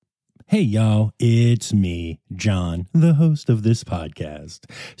Hey, y'all, it's me, John, the host of this podcast.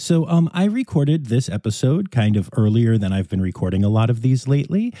 So I recorded this episode kind of earlier than I've been recording a lot of these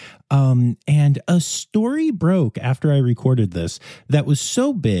lately. And a story broke after I recorded this that was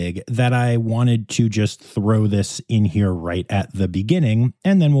so big that I wanted to just throw this in here right at the beginning,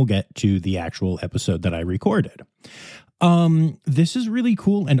 and then we'll get to the actual episode that I recorded. This is really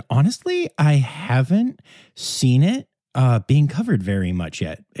cool, and honestly, I haven't seen it being covered very much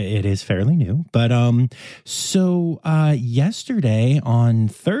yet. It is fairly new, but yesterday on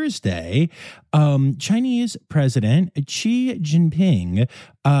Thursday, Chinese President Xi Jinping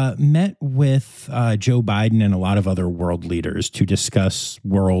met with Joe Biden and a lot of other world leaders to discuss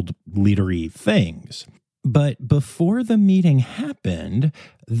world leadery things. But before the meeting happened,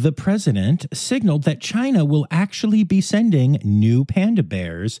 the president signaled that China will actually be sending new panda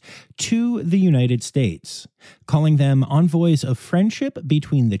bears to the United States, calling them envoys of friendship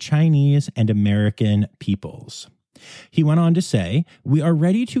between the Chinese and American peoples. He went on to say, "We are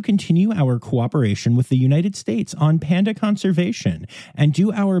ready to continue our cooperation with the United States on panda conservation and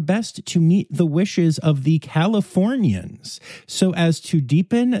do our best to meet the wishes of the Californians so as to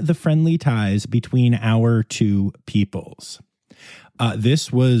deepen the friendly ties between our two peoples."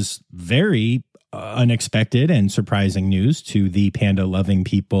 This was very unexpected and surprising news to the panda-loving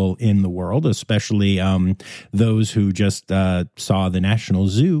people in the world, especially those who just saw the National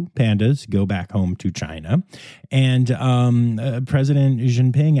Zoo pandas go back home to China. And President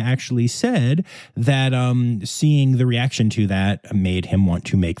Jinping actually said that seeing the reaction to that made him want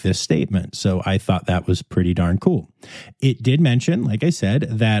to make this statement. So I thought that was pretty darn cool. It did mention, like I said,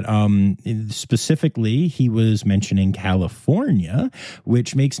 that specifically he was mentioning California,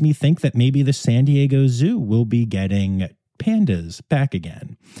 which makes me think that maybe the San Diego Zoo will be getting pandas back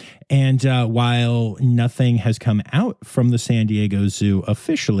again. And while nothing has come out from the San Diego Zoo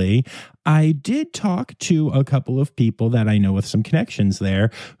officially, I did talk to a couple of people that I know with some connections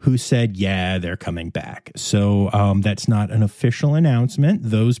there who said, yeah, they're coming back. So that's not an official announcement.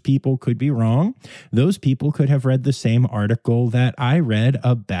 Those people could be wrong. Those people could have read the same article that I read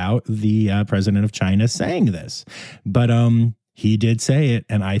about the president of China saying this. But he did say it,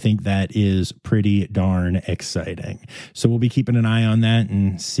 and I think that is pretty darn exciting. So we'll be keeping an eye on that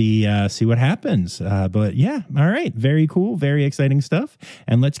and see what happens. But yeah, all right, very cool, very exciting stuff.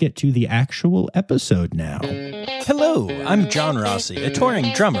 And let's get to the actual episode now. Hello, I'm John Rossi, a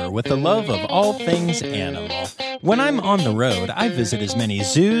touring drummer with a love of all things animal. When I'm on the road, I visit as many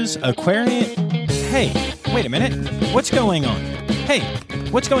zoos, aquariums... Hey, wait a minute. What's going on? Hey,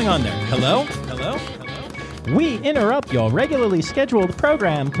 what's going on there? Hello? Hello? We interrupt your regularly scheduled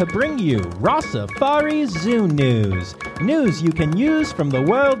program to bring you Rossifari Zoo News. News you can use from the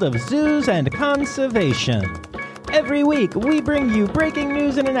world of zoos and conservation. Every week, we bring you breaking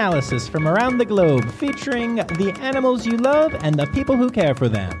news and analysis from around the globe, featuring the animals you love and the people who care for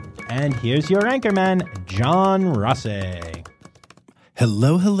them. And here's your anchorman, John Rossi.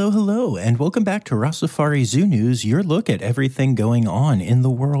 Hello, and welcome back to Rossifari Zoo News, your look at everything going on in the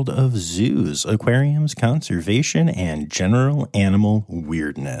world of zoos, aquariums, conservation, and general animal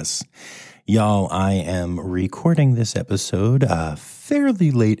weirdness. Y'all, I am recording this episode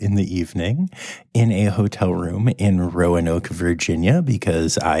fairly late in the evening in a hotel room in Roanoke, Virginia,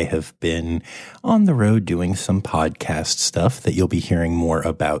 because I have been on the road doing some podcast stuff that you'll be hearing more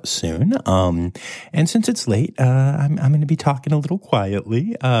about soon. And since it's late, I'm going to be talking a little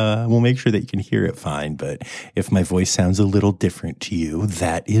quietly. We'll make sure that you can hear it fine, but if my voice sounds a little different to you,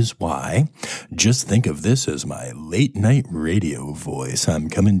 that is why. Just think of this as my late night radio voice. I'm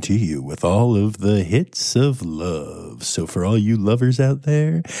coming to you with all of the hits of love. So for all you lovers out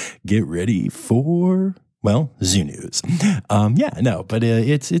there, get ready for, well, zoo news.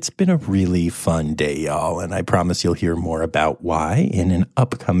 It's been a really fun day, y'all, and I promise you'll hear more about why in an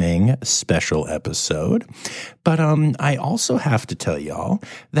upcoming special episode. But I also have to tell y'all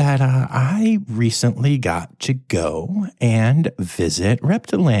that I recently got to go and visit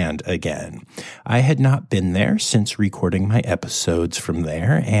Reptiland again. I had not been there since recording my episodes from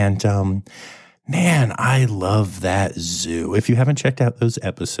there, and man, I love that zoo. If you haven't checked out those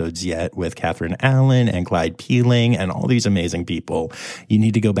episodes yet with Catherine Allen and Clyde Peeling and all these amazing people, you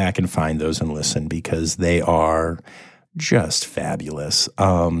need to go back and find those and listen because they are just fabulous.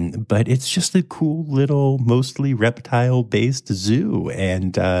 But it's just a cool little, mostly reptile-based zoo.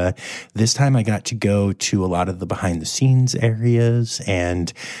 And this time I got to go to a lot of the behind-the-scenes areas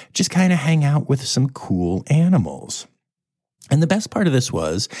and just kind of hang out with some cool animals. And the best part of this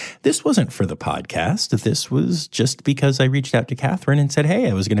wasn't for the podcast. This was just because I reached out to Catherine and said,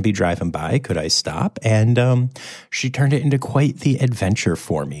 hey, I was going to be driving by. Could I stop? And she turned it into quite the adventure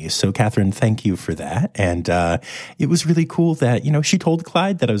for me. So, Catherine, thank you for that. And it was really cool that, she told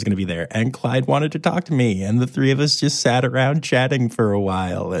Clyde that I was going to be there. And Clyde wanted to talk to me. And the three of us just sat around chatting for a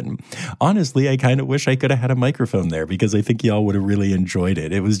while. And honestly, I kind of wish I could have had a microphone there because I think y'all would have really enjoyed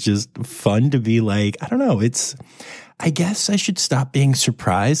it. It was just fun to be like, I don't know, I guess I should stop being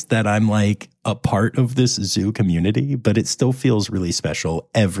surprised that I'm like a part of this zoo community, but it still feels really special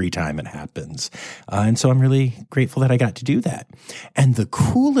every time it happens. And so I'm really grateful that I got to do that. And the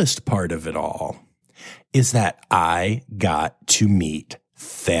coolest part of it all is that I got to meet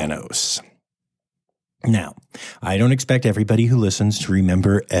Thanos. Now, I don't expect everybody who listens to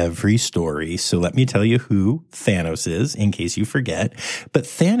remember every story, so let me tell you who Thanos is, in case you forget. But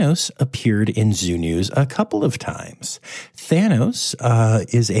Thanos appeared in Zoo News a couple of times. Thanos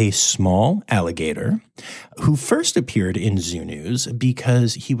is a small alligator who first appeared in Zoo News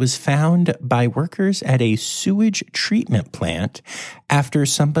because he was found by workers at a sewage treatment plant after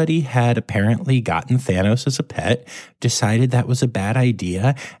somebody had apparently gotten Thanos as a pet, decided that was a bad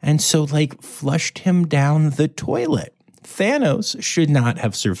idea, and so flushed him down the toilet. Thanos should not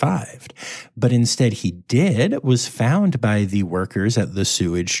have survived, but instead he was found by the workers at the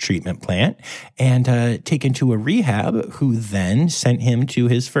sewage treatment plant and taken to a rehab, who then sent him to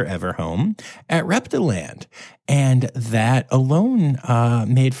his forever home at Reptiland. And that alone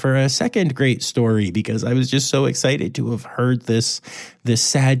made for a second great story, because I was just so excited to have heard this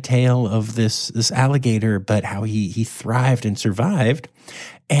sad tale of this alligator, but how he thrived and survived.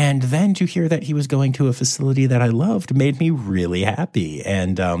 And then to hear that he was going to a facility that I loved made me really happy.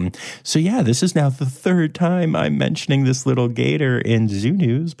 And so, yeah, this is now the third time I'm mentioning this little gator in Zoo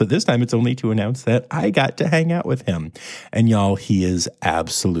News, but this time it's only to announce that I got to hang out with him. And y'all, he is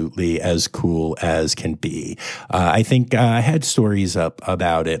absolutely as cool as can be. I think I had stories up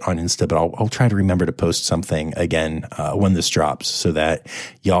about it on Insta, but I'll try to remember to post something again when this drops so that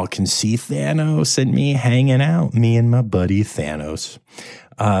y'all can see Thanos and me hanging out, me and my buddy Thanos.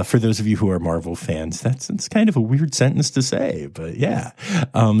 For those of you who are Marvel fans, it's kind of a weird sentence to say, but yeah.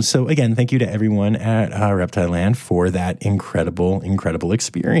 So again, thank you to everyone at Reptiland for that incredible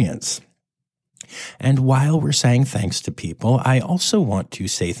experience. And while we're saying thanks to people, I also want to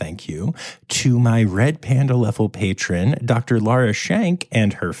say thank you to my Red Panda level patron, Dr. Laura Shank,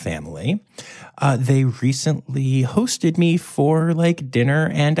 and her family. They recently hosted me for dinner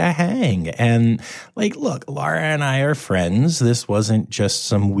and a hang. And look, Laura and I are friends. This wasn't just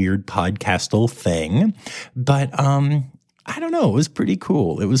some weird podcastal thing, but I don't know. It was pretty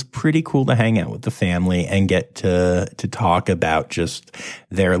cool. It was pretty cool to hang out with the family and get to talk about just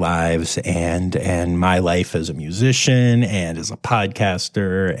their lives and my life as a musician and as a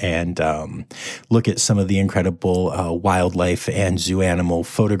podcaster, and look at some of the incredible wildlife and zoo animal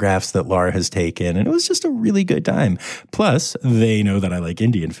photographs that Laura has taken. And it was just a really good time. Plus, they know that I like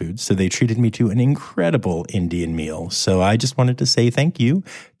Indian food, so they treated me to an incredible Indian meal. So I just wanted to say thank you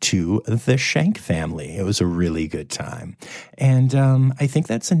to the Shank family. It was a really good time. And I think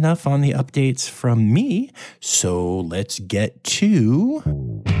that's enough on the updates from me. So let's get to...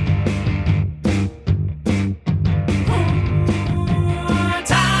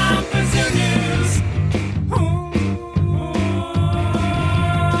 Time for Zoo News.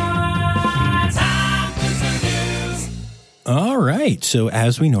 Time for Zoo News. All right. So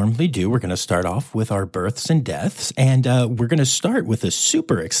as we normally do, we're going to start off with our births and deaths, and we're going to start with a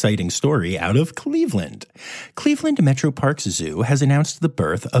super exciting story out of Cleveland. Cleveland Metro Parks Zoo has announced the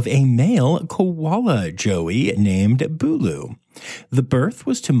birth of a male koala joey named Bulu. The birth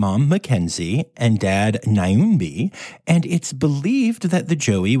was to Mom Mackenzie and Dad Nyumbi, and it's believed that the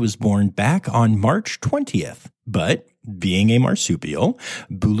joey was born back on March 20th. But being a marsupial,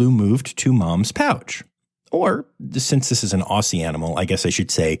 Bulu moved to Mom's pouch. Or, since this is an Aussie animal, I guess I should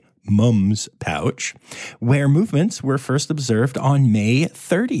say Mum's pouch, where movements were first observed on May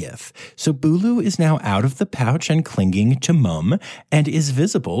 30th. So Bulu is now out of the pouch and clinging to Mum, and is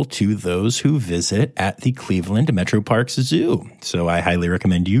visible to those who visit at the Cleveland Metro Parks Zoo. So I highly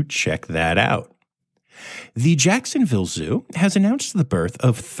recommend you check that out. The Jacksonville Zoo has announced the birth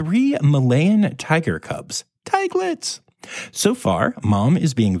of 3 Malayan tiger cubs, tiglets. So far, Mom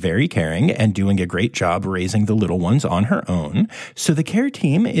is being very caring and doing a great job raising the little ones on her own, so the care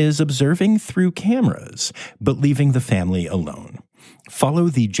team is observing through cameras, but leaving the family alone. Follow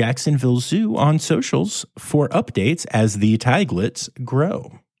the Jacksonville Zoo on socials for updates as the tiglets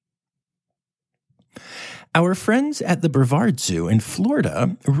grow. Our friends at the Brevard Zoo in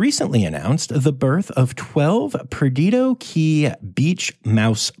Florida recently announced the birth of 12 Perdido Key beach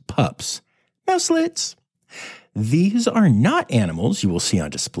mouse pups. Mouselets. These are not animals you will see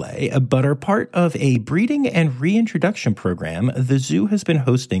on display, but are part of a breeding and reintroduction program the zoo has been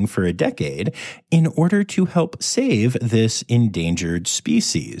hosting for a decade in order to help save this endangered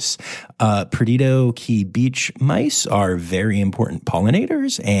species. Perdido Key beach mice are very important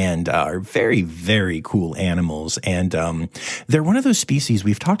pollinators and are very, very cool animals. And they're one of those species,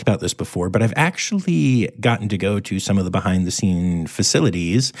 we've talked about this before, but I've actually gotten to go to some of the behind-the-scene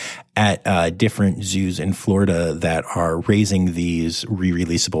facilities at different zoos in Florida that are raising these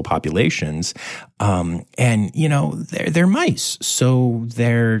re-releasable populations. And, you know, they're mice, so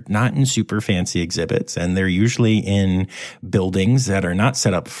they're not in super fancy exhibits, and they're usually in buildings that are not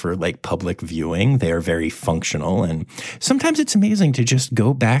set up for like public viewing. They are very functional. And sometimes it's amazing to just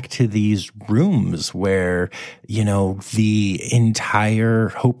go back to these rooms where, you know, the entire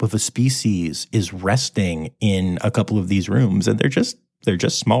hope of a species is resting in a couple of these rooms, and they're just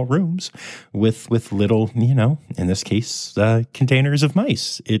small rooms with little, you know, in this case, containers of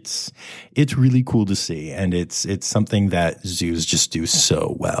mice. It's really cool to see, and it's something that zoos just do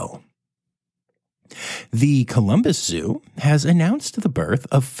so well. The Columbus Zoo has announced the birth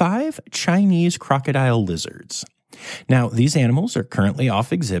of 5 Chinese crocodile lizards. Now, these animals are currently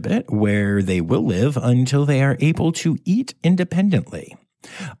off exhibit where they will live until they are able to eat independently.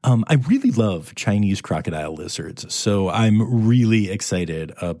 I really love Chinese crocodile lizards, so I'm really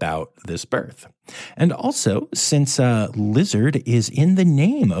excited about this birth. And also, since lizard is in the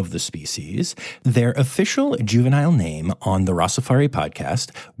name of the species, their official juvenile name on the Rossifari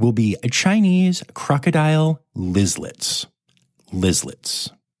podcast will be Chinese crocodile lizlets. Lizlets.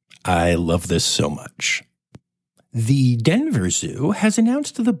 I love this so much. The Denver Zoo has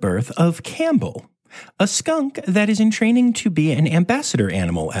announced the birth of Campbell, a skunk that is in training to be an ambassador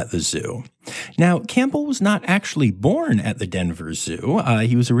animal at the zoo. Now, Campbell was not actually born at the Denver Zoo.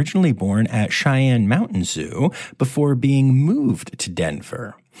 He was originally born at Cheyenne Mountain Zoo before being moved to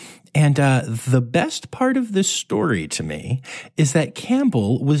Denver. And the best part of this story to me is that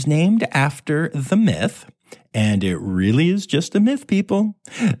Campbell was named after the myth, and it really is just a myth, people,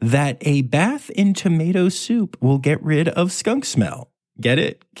 that a bath in tomato soup will get rid of skunk smell. Get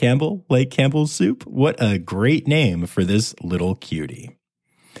it? Campbell, like Campbell's soup? What a great name for this little cutie.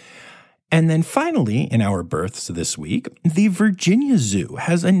 And then finally, in our births this week, the Virginia Zoo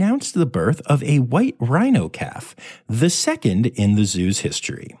has announced the birth of a white rhino calf, the second in the zoo's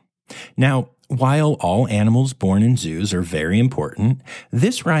history. Now, while all animals born in zoos are very important,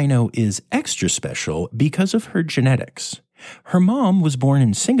 this rhino is extra special because of her genetics. Her mom was born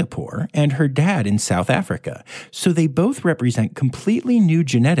in Singapore and her dad in South Africa, so they both represent completely new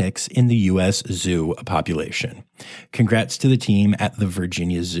genetics in the U.S. zoo population. Congrats to the team at the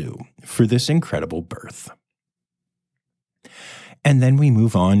Virginia Zoo for this incredible birth. And then we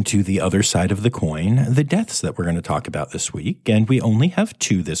move on to the other side of the coin, the deaths that we're going to talk about this week, and we only have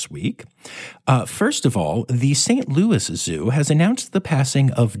 2 this week. First of all, the St. Louis Zoo has announced the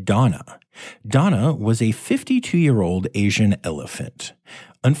passing of Donna. Donna was a 52-year-old Asian elephant.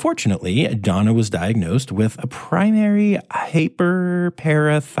 Unfortunately, Donna was diagnosed with a primary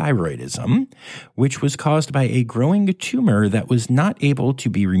hyperparathyroidism, which was caused by a growing tumor that was not able to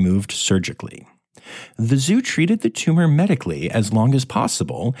be removed surgically. The zoo treated the tumor medically as long as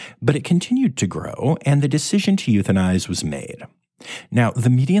possible, but it continued to grow, and the decision to euthanize was made. Now,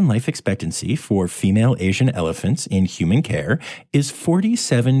 the median life expectancy for female Asian elephants in human care is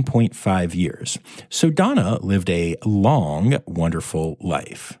 47.5 years, so Donna lived a long, wonderful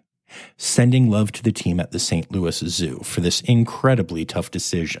life. Sending love to the team at the St. Louis Zoo for this incredibly tough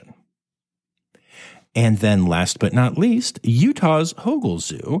decision. And then last but not least, Utah's Hogle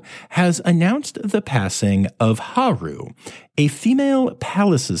Zoo has announced the passing of Haru, a female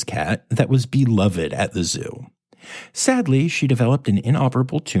Pallas's cat that was beloved at the zoo. Sadly, she developed an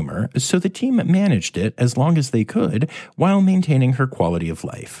inoperable tumor, so the team managed it as long as they could while maintaining her quality of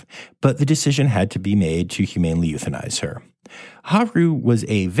life. But the decision had to be made to humanely euthanize her. Haru was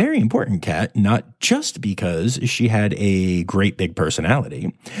a very important cat, not just because she had a great big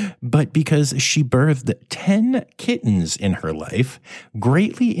personality, but because she birthed 10 kittens in her life,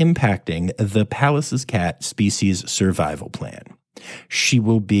 greatly impacting the Pallas's cat species survival plan. She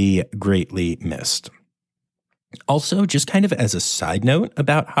will be greatly missed. Also, just kind of as a side note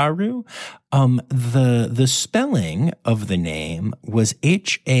about Haru, the spelling of the name was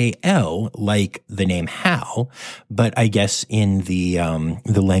Hal, like the name Hal, but I guess in the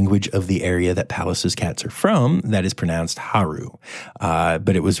language of the area that Palace's cats are from, that is pronounced Haru.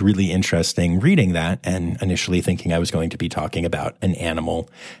 But it was really interesting reading that and initially thinking I was going to be talking about an animal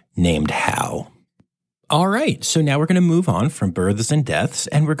named Hal. All right, so now we're going to move on from births and deaths,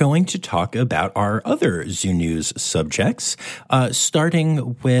 and we're going to talk about our other Zoo News subjects,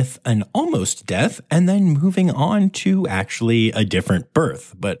 starting with an almost death and then moving on to actually a different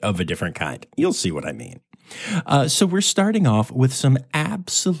birth, but of a different kind. You'll see what I mean. So we're starting off with some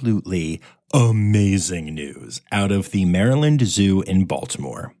absolutely amazing news out of the Maryland Zoo in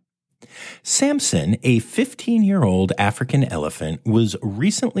Baltimore. Samson, a 15-year-old African elephant, was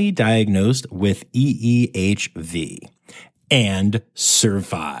recently diagnosed with EEHV and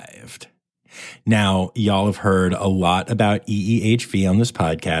survived. Now, y'all have heard a lot about EEHV on this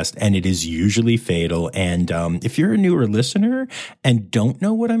podcast, and it is usually fatal. And if you're a newer listener and don't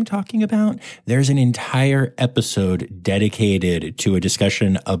know what I'm talking about, there's an entire episode dedicated to a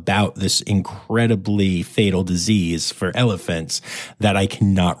discussion about this incredibly fatal disease for elephants that I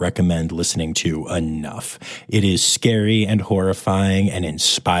cannot recommend listening to enough. It is scary and horrifying and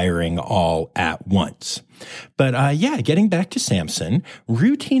inspiring all at once. But getting back to Samson,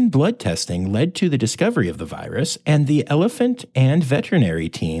 routine blood testing led to the discovery of the virus, and the elephant and veterinary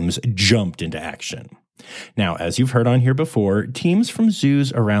teams jumped into action. Now, as you've heard on here before, teams from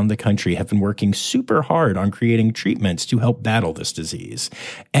zoos around the country have been working super hard on creating treatments to help battle this disease.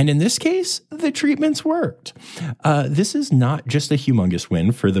 And in this case, the treatments worked. This is not just a humongous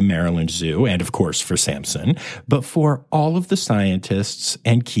win for the Maryland Zoo and, of course, for Samson, but for all of the scientists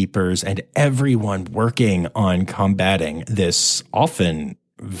and keepers and everyone working on combating this often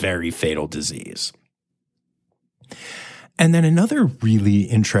very fatal disease. And then another really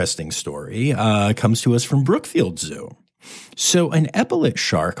interesting story comes to us from Brookfield Zoo. So an epaulet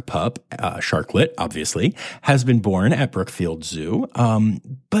shark pup, sharklet, obviously, has been born at Brookfield Zoo,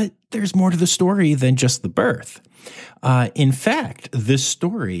 but there's more to the story than just the birth. In fact, this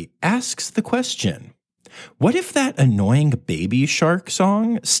story asks the question, what if that annoying baby shark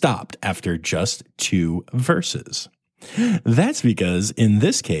song stopped after just 2 verses? That's because in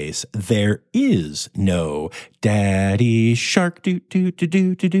this case, there is no daddy shark,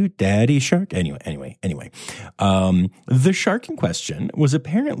 daddy shark. Anyway. The shark in question was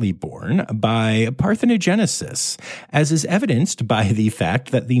apparently born by parthenogenesis, as is evidenced by the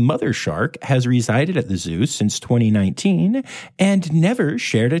fact that the mother shark has resided at the zoo since 2019 and never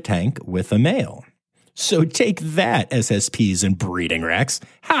shared a tank with a male. So take that, SSPs and breeding wrecks.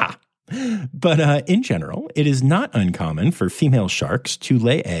 Ha! But in general, it is not uncommon for female sharks to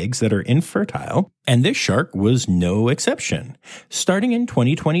lay eggs that are infertile, and this shark was no exception. Starting in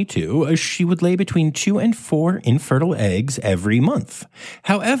 2022, she would lay between 2 and 4 infertile eggs every month.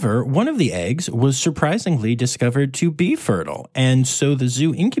 However, one of the eggs was surprisingly discovered to be fertile, and so the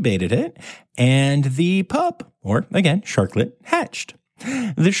zoo incubated it, and the pup, or again, sharklet, hatched.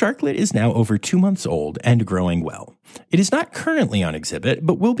 The sharklet is now over 2 months old and growing well. It is not currently on exhibit,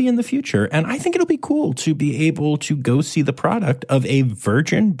 but will be in the future, and I think it'll be cool to be able to go see the product of a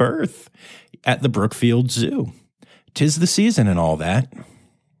virgin birth at the Brookfield Zoo. 'Tis the season and all that.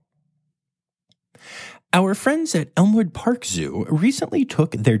 Our friends at Elmwood Park Zoo recently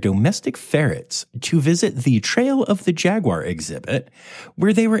took their domestic ferrets to visit the Trail of the Jaguar exhibit,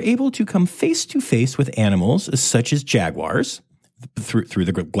 where they were able to come face to face with animals such as jaguars, through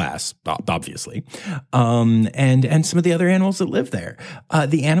the glass, obviously, and some of the other animals that live there.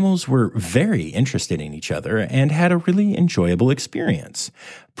 The animals were very interested in each other and had a really enjoyable experience.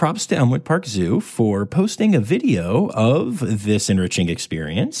 Props to Elmwood Park Zoo for posting a video of this enriching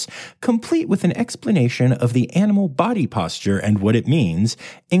experience, complete with an explanation of the animal body posture and what it means,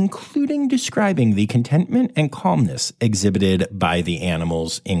 including describing the contentment and calmness exhibited by the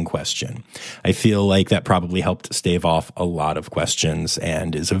animals in question. I feel like that probably helped stave off a lot of questions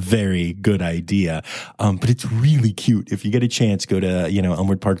and is a very good idea. But it's really cute. If you get a chance, go to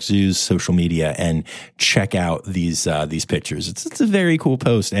Elmwood Park Zoo's social media and check out these pictures. It's a very cool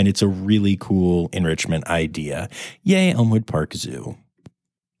post. And it's a really cool enrichment idea. Yay, Elmwood Park Zoo.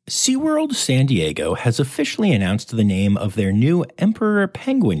 SeaWorld San Diego has officially announced the name of their new emperor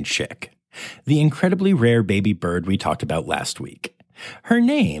penguin chick, the incredibly rare baby bird we talked about last week. Her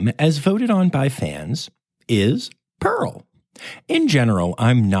name, as voted on by fans, is Pearl. In general,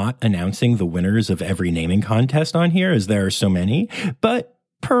 I'm not announcing the winners of every naming contest on here, as there are so many, but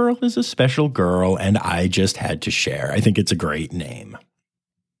Pearl is a special girl, and I just had to share. I think it's a great name.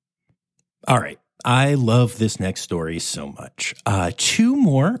 All right, I love this next story so much. Two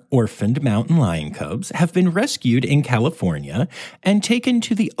more orphaned mountain lion cubs have been rescued in California and taken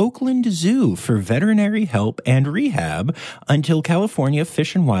to the Oakland Zoo for veterinary help and rehab until California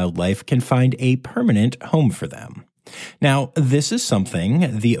Fish and Wildlife can find a permanent home for them. Now, this is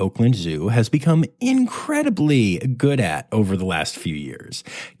something the Oakland Zoo has become incredibly good at over the last few years,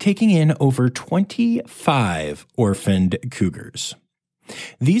 taking in over 25 orphaned cougars.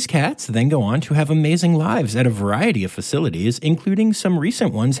 These cats then go on to have amazing lives at a variety of facilities, including some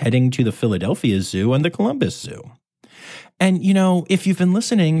recent ones heading to the Philadelphia Zoo and the Columbus Zoo. And, you know, if you've been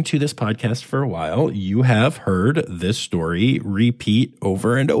listening to this podcast for a while, you have heard this story repeat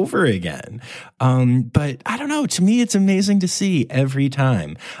over and over again. But I don't know, to me, it's amazing to see every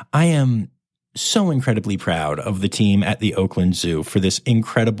time. I am so incredibly proud of the team at the Oakland Zoo for this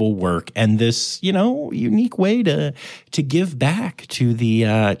incredible work and this, you know, unique way to give back to the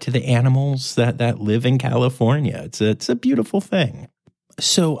animals that live in California. It's a beautiful thing.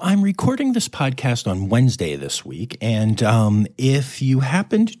 So I'm recording this podcast on Wednesday this week, and if you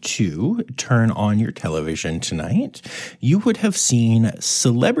happened to turn on your television tonight, you would have seen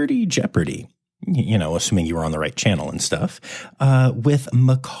Celebrity Jeopardy. You know, assuming you were on the right channel and stuff, with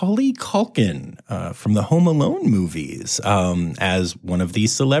Macaulay Culkin from the Home Alone movies as one of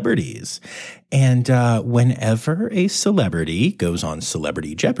these celebrities. And whenever a celebrity goes on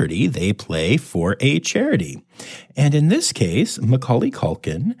Celebrity Jeopardy, they play for a charity. And in this case, Macaulay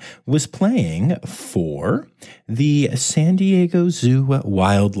Culkin was playing for the San Diego Zoo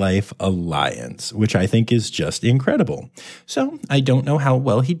Wildlife Alliance, which I think is just incredible. So I don't know how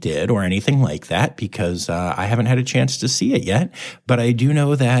well he did or anything like that because I haven't had a chance to see it yet. But I do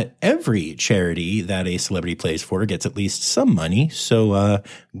know that every charity that a celebrity plays for gets at least some money. So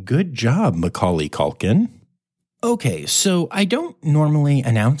good job, Macaulay Culkin. Okay, so I don't normally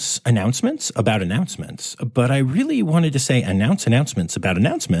announce announcements about announcements, but I really wanted to say announcements about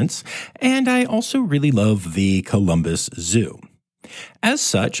announcements, and I also really love the Columbus Zoo. As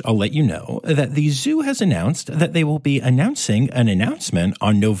such, I'll let you know that the zoo has announced that they will be announcing an announcement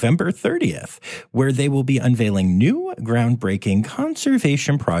on November 30th, where they will be unveiling new groundbreaking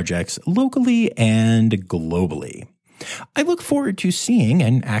conservation projects locally and globally. I look forward to seeing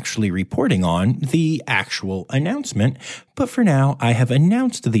and actually reporting on the actual announcement, but for now, I have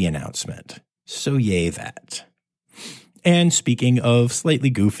announced the announcement. So yay that. And speaking of slightly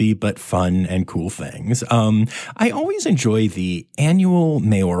goofy but fun and cool things, I always enjoy the annual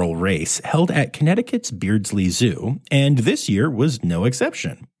mayoral race held at Connecticut's Beardsley Zoo, and this year was no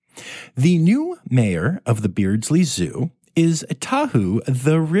exception. The new mayor of the Beardsley Zoo is Tahu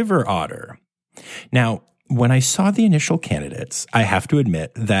the river otter. Now, when I saw the initial candidates, I have to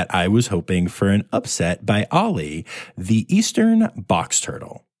admit that I was hoping for an upset by Ollie, the eastern box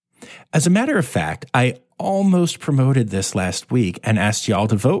turtle. As a matter of fact, I almost promoted this last week and asked y'all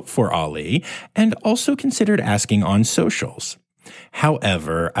to vote for Ollie and also considered asking on socials.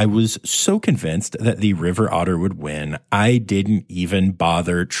 However, I was so convinced that the river otter would win, I didn't even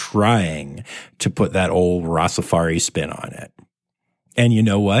bother trying to put that old Rossifari spin on it. And you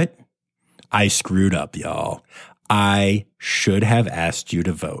know what? I screwed up, y'all. I should have asked you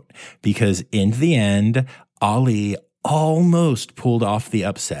to vote because in the end, Ollie almost pulled off the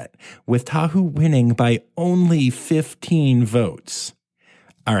upset, with Tahu winning by only 15 votes.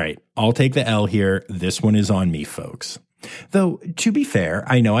 All right, I'll take the L here. This one is on me, folks. Though, to be fair,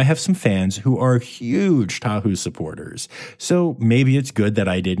 I know I have some fans who are huge Tahu supporters, so maybe it's good that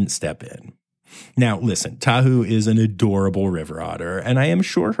I didn't step in. Now, listen, Tahu is an adorable river otter, and I am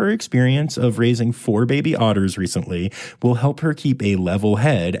sure her experience of raising 4 baby otters recently will help her keep a level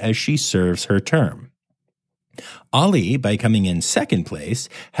head as she serves her term. Ollie, by coming in second place,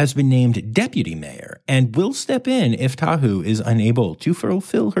 has been named deputy mayor and will step in if Tahu is unable to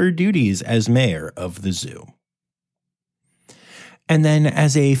fulfill her duties as mayor of the zoo. And then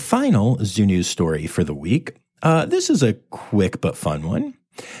as a final Zoo News story for the week, this is a quick but fun one.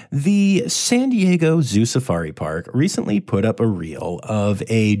 The San Diego Zoo Safari Park recently put up a reel of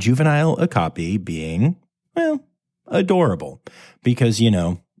a juvenile okapi being, well, adorable because, you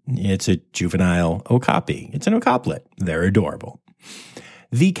know, it's a juvenile okapi. It's an okaplet. They're adorable.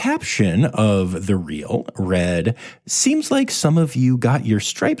 The caption of the reel read, "Seems like some of you got your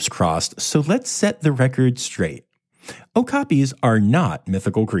stripes crossed, so let's set the record straight. Okapis are not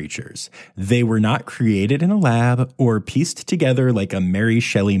mythical creatures. They were not created in a lab or pieced together like a Mary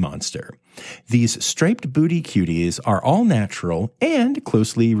Shelley monster. These striped booty cuties are all natural and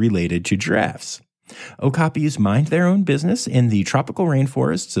closely related to giraffes. Okapis mind their own business in the tropical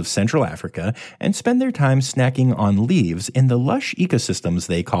rainforests of Central Africa and spend their time snacking on leaves in the lush ecosystems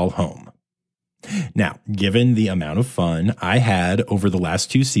they call home." Now, given the amount of fun I had over the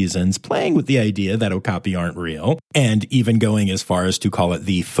last 2 seasons playing with the idea that okapi aren't real, and even going as far as to call it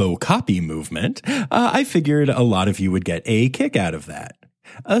the faux copy movement, I figured a lot of you would get a kick out of that.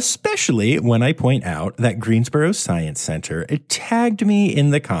 Especially when I point out that Greensboro Science Center tagged me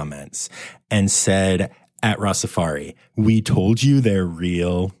in the comments and said, at Rossifari, we told you they're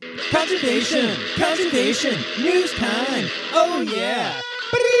real. Conservation! Conservation! News time! Oh yeah!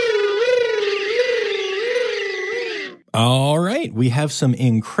 All right, we have some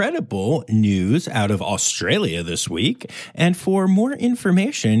incredible news out of Australia this week. And for more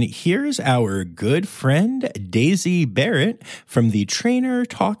information, here's our good friend, Daisy Barrett from the Trainer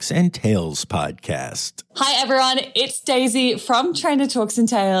Talks and Tales podcast. Hi everyone, it's Daisy from Trainer Talks and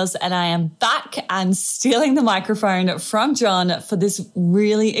Tales, and I am back and stealing the microphone from John for this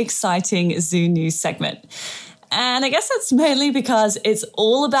really exciting zoo news segment. And I guess that's mainly because it's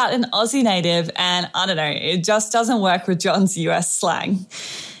all about an Aussie native, and I don't know, it just doesn't work with John's US slang.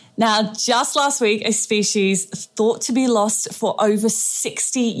 Now, just last week, a species thought to be lost for over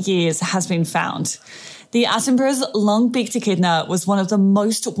 60 years has been found. The Attenborough's long-beaked echidna was one of the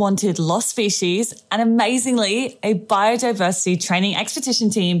most wanted lost species, and amazingly, a biodiversity training expedition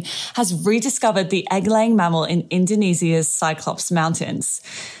team has rediscovered the egg-laying mammal in Indonesia's Cyclops Mountains.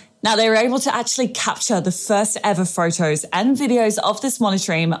 Now, they were able to actually capture the first ever photos and videos of this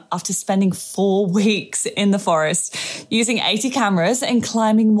monotremes after spending 4 weeks in the forest, using 80 cameras and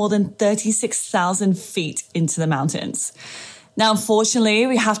climbing more than 36,000 feet into the mountains. Now, unfortunately,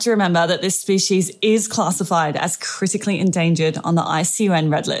 we have to remember that this species is classified as critically endangered on the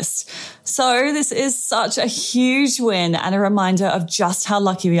ICUN Red List. So this is such a huge win and a reminder of just how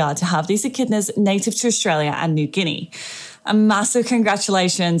lucky we are to have these echidnas native to Australia and New Guinea. A massive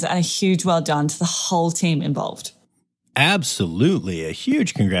congratulations and a huge well done to the whole team involved. Absolutely. A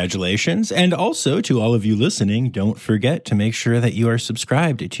huge congratulations. And also to all of you listening, don't forget to make sure that you are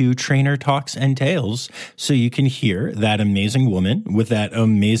subscribed to Trainer Talks and Tales so you can hear that amazing woman with that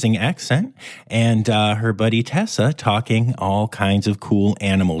amazing accent and her buddy Tessa talking all kinds of cool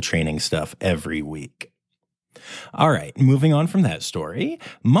animal training stuff every week. All right, moving on from that story,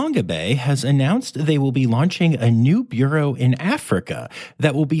 Manga Bay has announced they will be launching a new bureau in Africa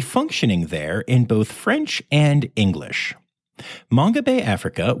that will be functioning there in both French and English. Manga Bay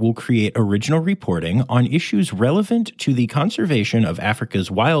Africa will create original reporting on issues relevant to the conservation of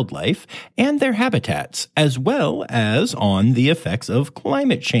Africa's wildlife and their habitats, as well as on the effects of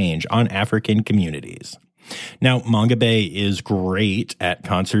climate change on African communities. Now, Manga Bay is great at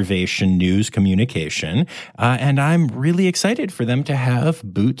conservation news communication, and I'm really excited for them to have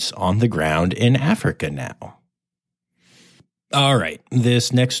boots on the ground in Africa now. All right,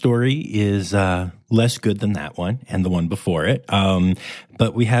 this next story is less good than that one and the one before it,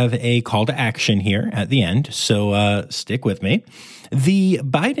 but we have a call to action here at the end, so stick with me. The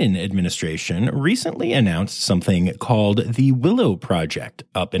Biden administration recently announced something called the Willow Project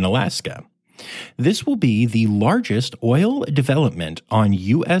up in Alaska. This will be the largest oil development on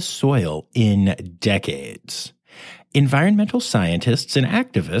U.S. soil in decades. Environmental scientists and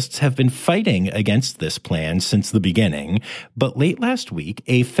activists have been fighting against this plan since the beginning, but late last week,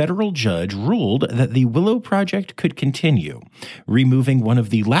 a federal judge ruled that the Willow Project could continue, removing one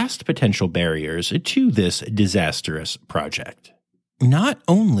of the last potential barriers to this disastrous project. Not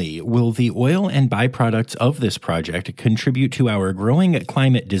only will the oil and byproducts of this project contribute to our growing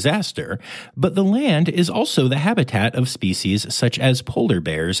climate disaster, but the land is also the habitat of species such as polar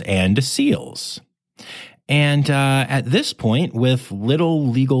bears and seals. And at this point, with little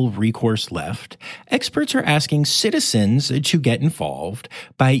legal recourse left, experts are asking citizens to get involved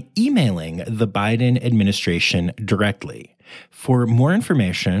by emailing the Biden administration directly. For more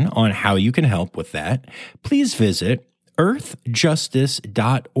information on how you can help with that, please visit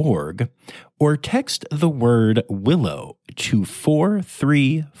earthjustice.org or text the word willow to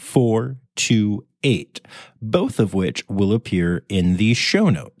 43428, both of which will appear in the show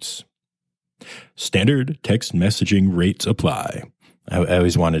notes. Standard text messaging rates apply. I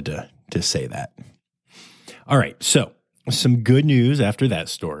always wanted to say that. All right, so some good news after that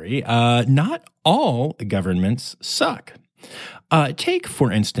story. Not all governments suck. Take,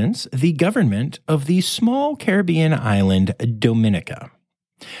 for instance, the government of the small Caribbean island Dominica.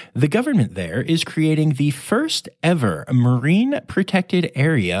 The government there is creating the first ever marine protected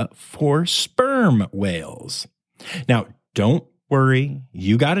area for sperm whales. Now, don't worry,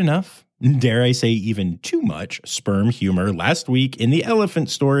 you got enough. dare I say even too much, sperm humor last week in the elephant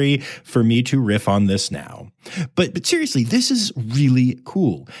story for me to riff on this now. But seriously, this is really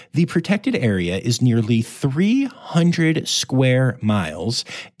cool. The protected area is nearly 300 square miles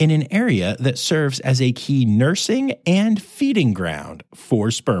in an area that serves as a key nursing and feeding ground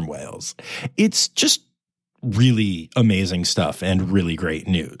for sperm whales. It's just really amazing stuff and really great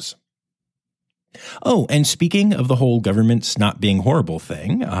news. Oh, and speaking of the whole government's not being horrible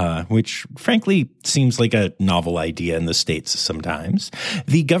thing, which frankly seems like a novel idea in the States sometimes,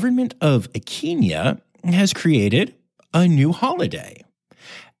 the government of Kenya has created a new holiday.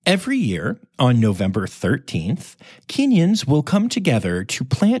 Every year on November 13th, Kenyans will come together to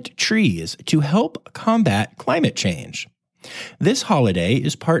plant trees to help combat climate change. This holiday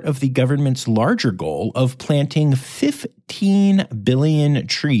is part of the government's larger goal of planting 15 billion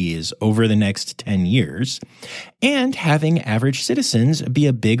trees over the next 10 years and having average citizens be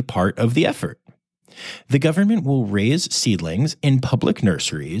a big part of the effort. The government will raise seedlings in public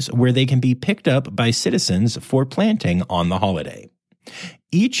nurseries where they can be picked up by citizens for planting on the holiday.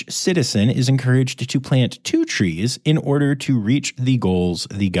 Each citizen is encouraged to plant 2 trees in order to reach the goals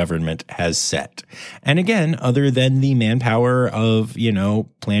the government has set. And again, other than the manpower of,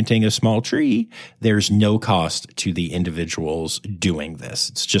 planting a small tree, there's no cost to the individuals doing this.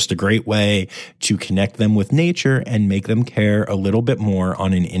 It's just a great way to connect them with nature and make them care a little bit more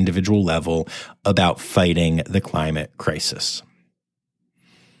on an individual level about fighting the climate crisis.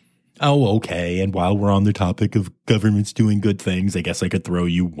 Oh, okay. And while we're on the topic of governments doing good things, I guess I could throw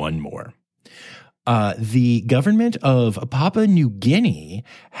you one more. The government of Papua New Guinea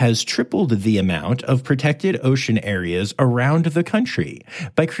has tripled the amount of protected ocean areas around the country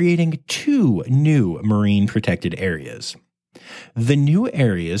by creating 2 new marine protected areas. The new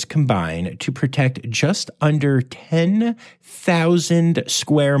areas combine to protect just under 10,000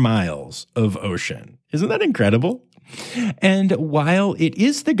 square miles of ocean. Isn't that incredible? And while it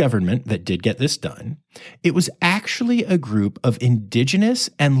is the government that did get this done, it was actually a group of indigenous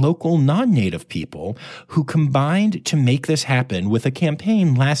and local non-native people who combined to make this happen with a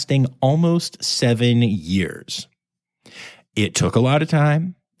campaign lasting almost 7 years. It took a lot of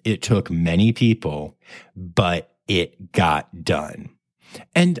time. It took many people, but it got done.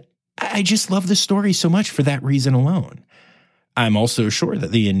 And I just love the story so much for that reason alone. I'm also sure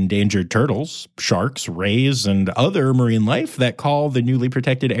that the endangered turtles, sharks, rays, and other marine life that call the newly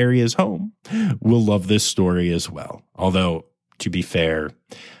protected areas home will love this story as well. Although, to be fair,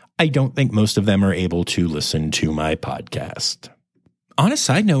 I don't think most of them are able to listen to my podcast. On a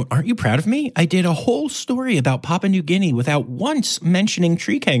side note, aren't you proud of me? I did a whole story about Papua New Guinea without once mentioning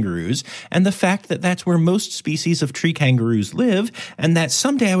tree kangaroos and the fact that that's where most species of tree kangaroos live, and that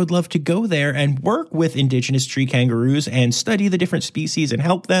someday I would love to go there and work with indigenous tree kangaroos and study the different species and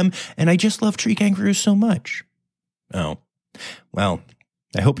help them, and I just love tree kangaroos so much. Oh, well,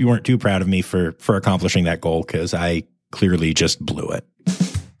 I hope you weren't too proud of me for accomplishing that goal, because I clearly just blew it.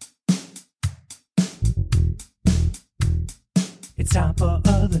 It's time for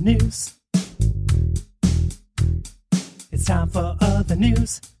other news. It's time for other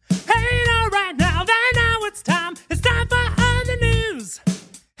news. Hey, all right now it's time. It's time for other news.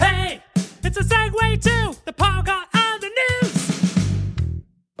 Hey, it's a segue to the part called other news.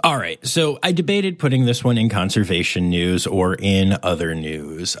 All right, so I debated putting this one in conservation news or in other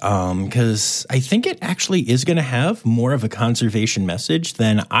news, because I think it actually is going to have more of a conservation message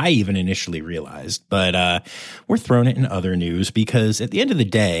than I even initially realized. But we're throwing it in other news because at the end of the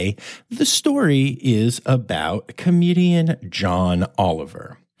day, the story is about comedian John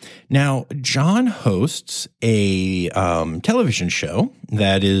Oliver. Now, John hosts a television show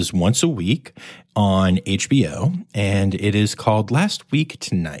that is once a week on HBO, and it is called Last Week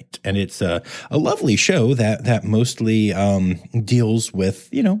Tonight. And it's a lovely show that mostly deals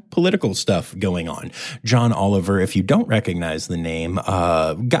with, political stuff going on. John Oliver, if you don't recognize the name,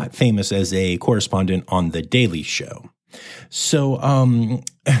 got famous as a correspondent on The Daily Show. So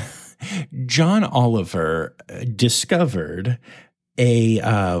John Oliver discovered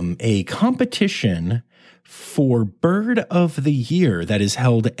a competition for Bird of the Year that is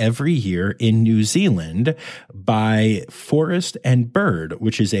held every year in New Zealand by Forest and Bird,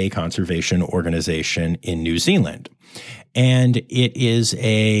 which is a conservation organization in New Zealand. And it is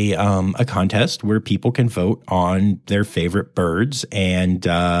a contest where people can vote on their favorite birds. And,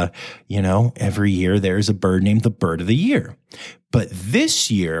 every year there's a bird named the Bird of the Year. But this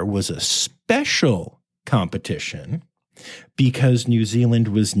year was a special competition because New Zealand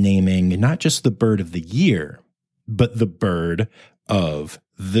was naming not just the Bird of the Year, but the Bird of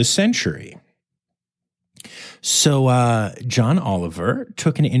the Century. So John Oliver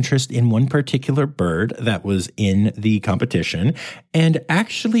took an interest in one particular bird that was in the competition and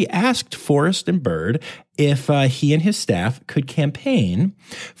actually asked Forrest and Bird if he and his staff could campaign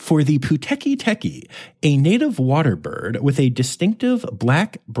for the Puteki Teki, a native water bird with a distinctive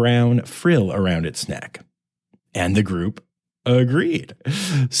black-brown frill around its neck. And the group agreed.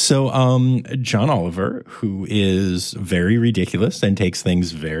 So John Oliver, who is very ridiculous and takes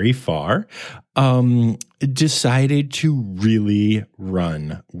things very far, decided to really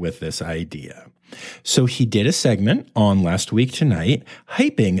run with this idea. So he did a segment on Last Week Tonight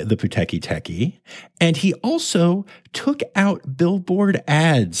hyping the Puteki Teki, and he also took out billboard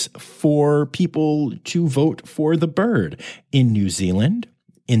ads for people to vote for the bird in New Zealand,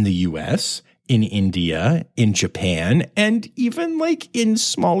 in the US, in India, in Japan, and even like in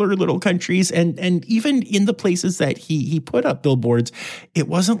smaller little countries, and even in the places that he put up billboards, it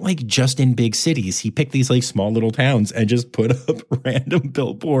wasn't like just in big cities. He picked these like small little towns and just put up random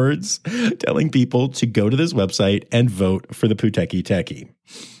billboards telling people to go to this website and vote for the Puteki Teki.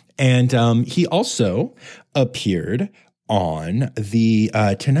 And he also appeared on the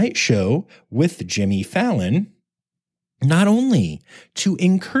Tonight Show with Jimmy Fallon, not only to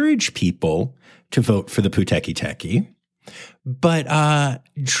encourage people to vote for the Puteki Teki, but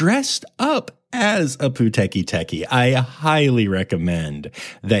dressed up as a Puteki Teki. I highly recommend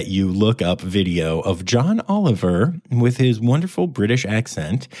that you look up video of John Oliver with his wonderful British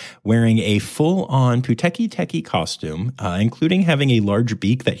accent wearing a full-on Puteki Teki costume, including having a large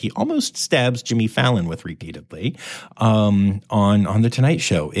beak that he almost stabs Jimmy Fallon with repeatedly on the Tonight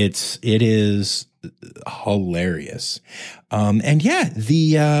Show. It is hilarious. And yeah,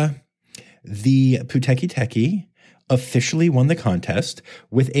 the Puteki Teki officially won the contest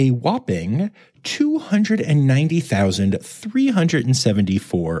with a whopping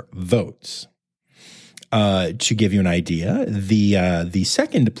 290,374 votes. To give you an idea, the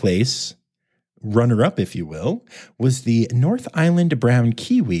second place runner-up, if you will, was the North Island brown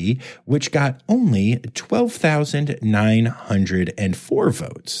kiwi, which got only 12,904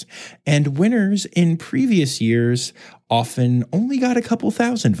 votes. And winners in previous years often only got a couple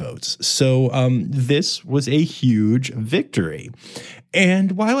thousand votes. So this was a huge victory.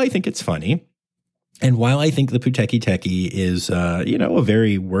 And while I think it's funny, and while I think the Puteki Teki is, a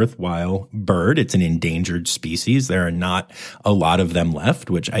very worthwhile bird, it's an endangered species. There are not a lot of them left,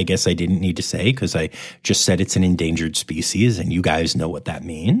 which I guess I didn't need to say because I just said it's an endangered species and you guys know what that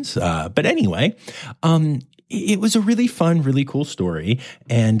means. But anyway, it was a really fun, really cool story.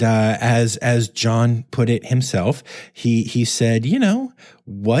 And as John put it himself, he said,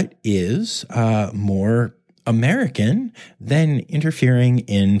 what is more American than interfering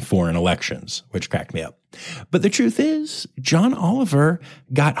in foreign elections, which cracked me up. But the truth is, John Oliver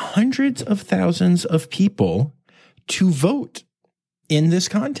got hundreds of thousands of people to vote in this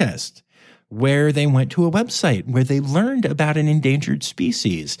contest, where they went to a website where they learned about an endangered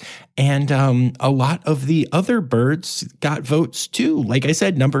species. And a lot of the other birds got votes too. Like I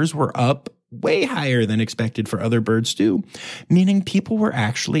said, numbers were up way higher than expected for other birds too, meaning people were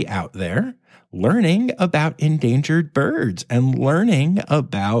actually out there learning about endangered birds and learning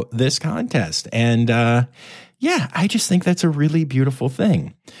about this contest. And I just think that's a really beautiful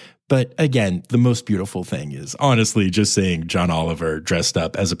thing. But again, the most beautiful thing is honestly just seeing John Oliver dressed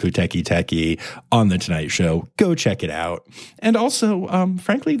up as a Puteki Teki on The Tonight Show. Go check it out. And also,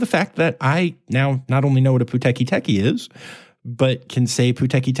 frankly, the fact that I now not only know what a Puteki Teki is, but can say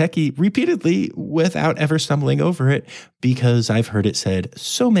Puteki Teki repeatedly without ever stumbling over it because I've heard it said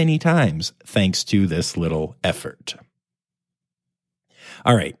so many times thanks to this little effort.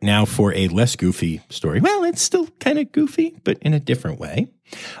 All right, now for a less goofy story. Well, it's still kind of goofy, but in a different way.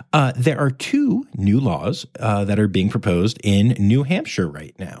 There are two new laws that are being proposed in New Hampshire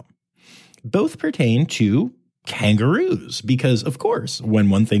right now. Both pertain to kangaroos, because of course,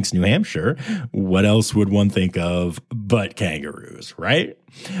 when one thinks New Hampshire, what else would one think of but kangaroos, right?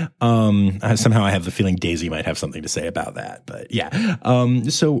 Somehow I have the feeling Daisy might have something to say about that, but yeah.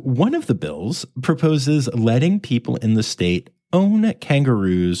 So one of the bills proposes letting people in the state own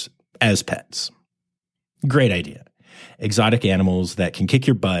kangaroos as pets. Great idea. Exotic animals that can kick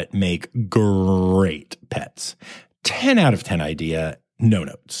your butt make great pets. 10 out of 10 idea, no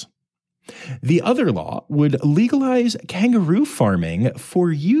notes. The other law would legalize kangaroo farming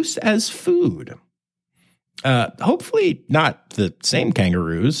for use as food. Hopefully not the same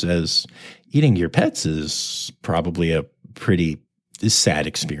kangaroos, as eating your pets is probably a pretty sad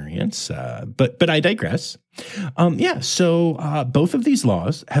experience. But I digress. So both of these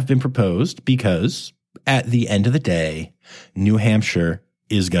laws have been proposed because at the end of the day, New Hampshire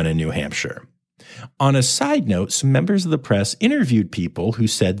is going to New Hampshire. On a side note, some members of the press interviewed people who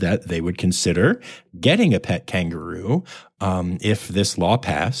said that they would consider getting a pet kangaroo if this law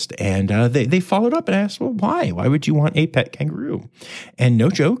passed. And they followed up and asked, well, why? Why would you want a pet kangaroo? And no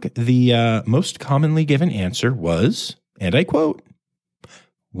joke, the most commonly given answer was, and I quote,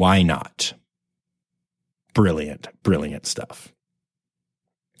 why not? Brilliant, brilliant stuff.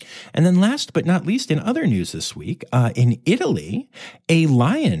 And then last but not least, in other news this week, in Italy, a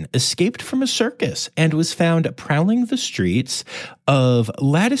lion escaped from a circus and was found prowling the streets of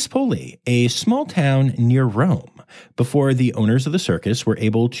Ladispoli, a small town near Rome, before the owners of the circus were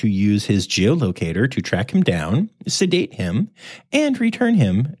able to use his geolocator to track him down, sedate him, and return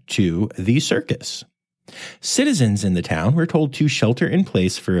him to the circus. Citizens in the town were told to shelter in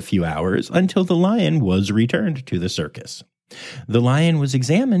place for a few hours until the lion was returned to the circus. The lion was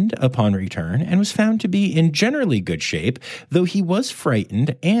examined upon return and was found to be in generally good shape, though he was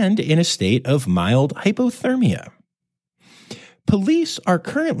frightened and in a state of mild hypothermia. Police are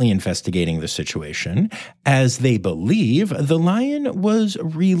currently investigating the situation as they believe the lion was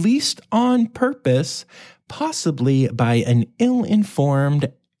released on purpose, possibly by an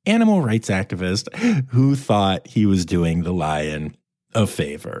ill-informed animal rights activist who thought he was doing the lion a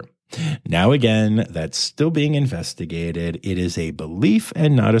favor. Now again, that's still being investigated. It is a belief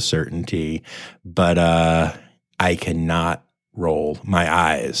and not a certainty, but I cannot roll my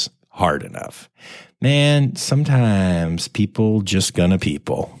eyes hard enough. Man, sometimes people just gonna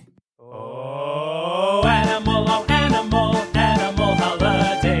people. Oh, animal holidays.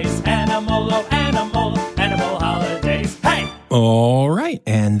 Animal holidays. Hey! All right,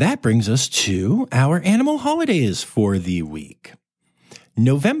 and that brings us to our animal holidays for the week.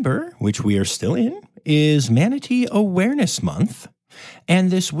 November, which we are still in, is Manatee Awareness Month,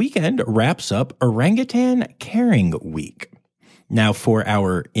 and this weekend wraps up Orangutan Caring Week. Now, for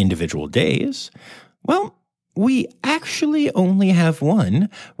our individual days, well, we actually only have one,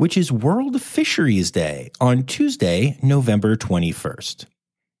 which is World Fisheries Day on Tuesday, November 21st.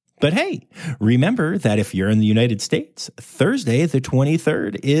 But hey, remember that if you're in the United States, Thursday, the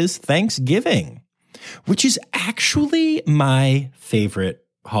 23rd, is Thanksgiving, which is actually my favorite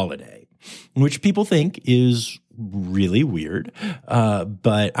holiday, which people think is really weird,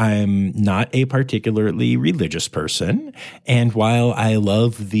 but I'm not a particularly religious person. And while I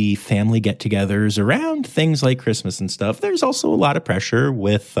love the family get-togethers around things like Christmas and stuff, there's also a lot of pressure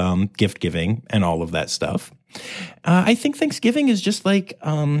with gift giving and all of that stuff. I think Thanksgiving is just like,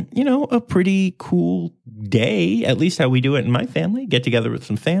 a pretty cool day, at least how we do it in my family. Get together with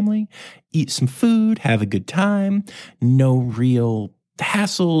some family, eat some food, have a good time, no real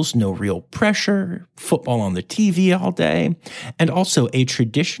hassles, no real pressure, football on the TV all day, and also a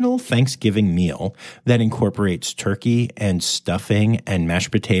traditional Thanksgiving meal that incorporates turkey and stuffing and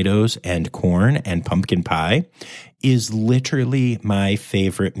mashed potatoes and corn and pumpkin pie is literally my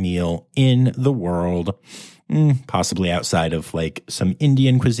favorite meal in the world. Possibly outside of like some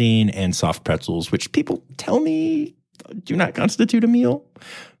Indian cuisine and soft pretzels, which people tell me do not constitute a meal,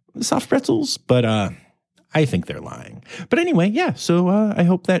 soft pretzels, but I think they're lying. But anyway, yeah, so I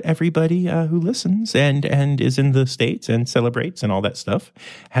hope that everybody who listens and is in the States and celebrates and all that stuff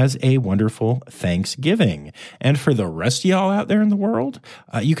has a wonderful Thanksgiving. And for the rest of y'all out there in the world,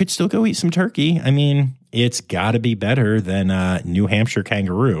 you could still go eat some turkey. I mean, it's got to be better than New Hampshire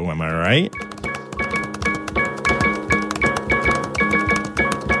kangaroo, am I right?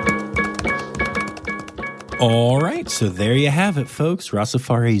 All right, so there you have it, folks.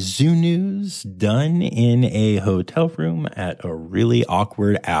 Rossifari Zoo News done in a hotel room at a really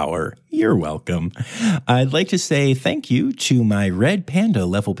awkward hour. You're welcome. I'd like to say thank you to my Red Panda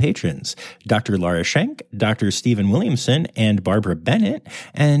level patrons, Dr. Laura Schenk, Dr. Stephen Williamson, and Barbara Bennett,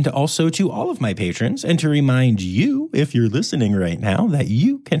 and also to all of my patrons, and to remind you, if you're listening right now, that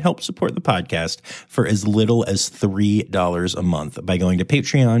you can help support the podcast for as little as $3 a month by going to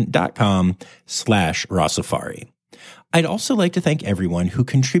patreon.com/Rossifari. I'd also like to thank everyone who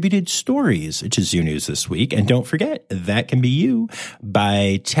contributed stories to Zoo News this week. And don't forget, that can be you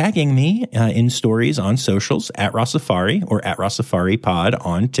by tagging me in stories on socials at Rossifari or at RossifariPod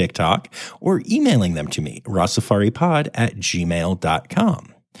on TikTok, or emailing them to me,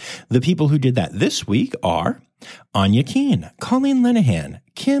 rossifaripod@gmail.com. The people who did that this week are Anya Keene, Colleen Lenehan,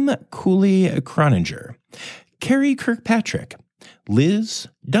 Kim Cooley-Croninger, Carrie Kirkpatrick, Liz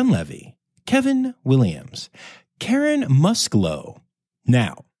Dunlevy, Kevin Williams, Karen Musklow.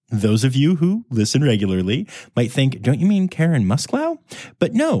 Now, those of you who listen regularly might think, don't you mean Karen Musklow?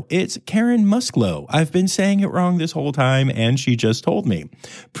 But no, it's Karen Musklow. I've been saying it wrong this whole time, and she just told me.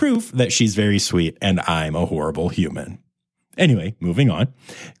 Proof that she's very sweet and I'm a horrible human. Anyway, moving on.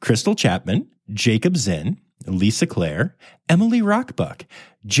 Crystal Chapman, Jacob Zinn, Lisa Clare, Emily Rockbuck,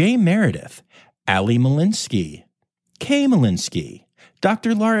 Jay Meredith, Ali Malinsky, Kay Malinsky,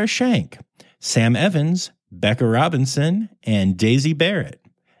 Dr. Laura Shank, Sam Evans, Becca Robinson, and Daisy Barrett.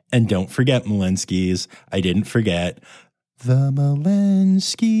 And don't forget, Malinskys, I didn't forget the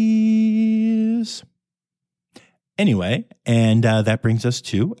Malinskys. Anyway, and that brings us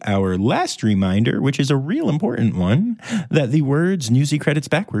to our last reminder, which is a real important one, that the words Newsy credits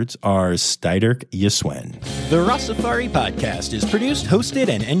backwards are Steiderk Yiswen. The Rossifari podcast is produced, hosted,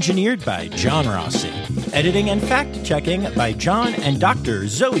 and engineered by John Rossi. Editing and fact-checking by John and Dr.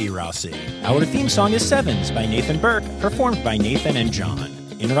 Zoe Rossi. Our theme song is Sevens by Nathan Burke, performed by Nathan and John.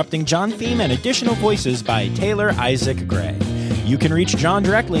 Interrupting John theme and additional voices by Taylor Isaac Gray. You can reach John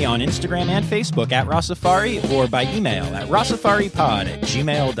directly on Instagram and Facebook at Rossifari or by email at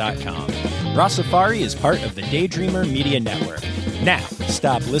rossifaripod@gmail.com. Rossifari is part of the Daydreamer Media Network. Now,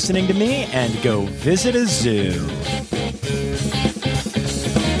 stop listening to me and go visit a zoo.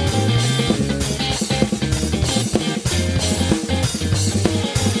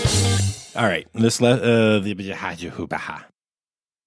 All right, this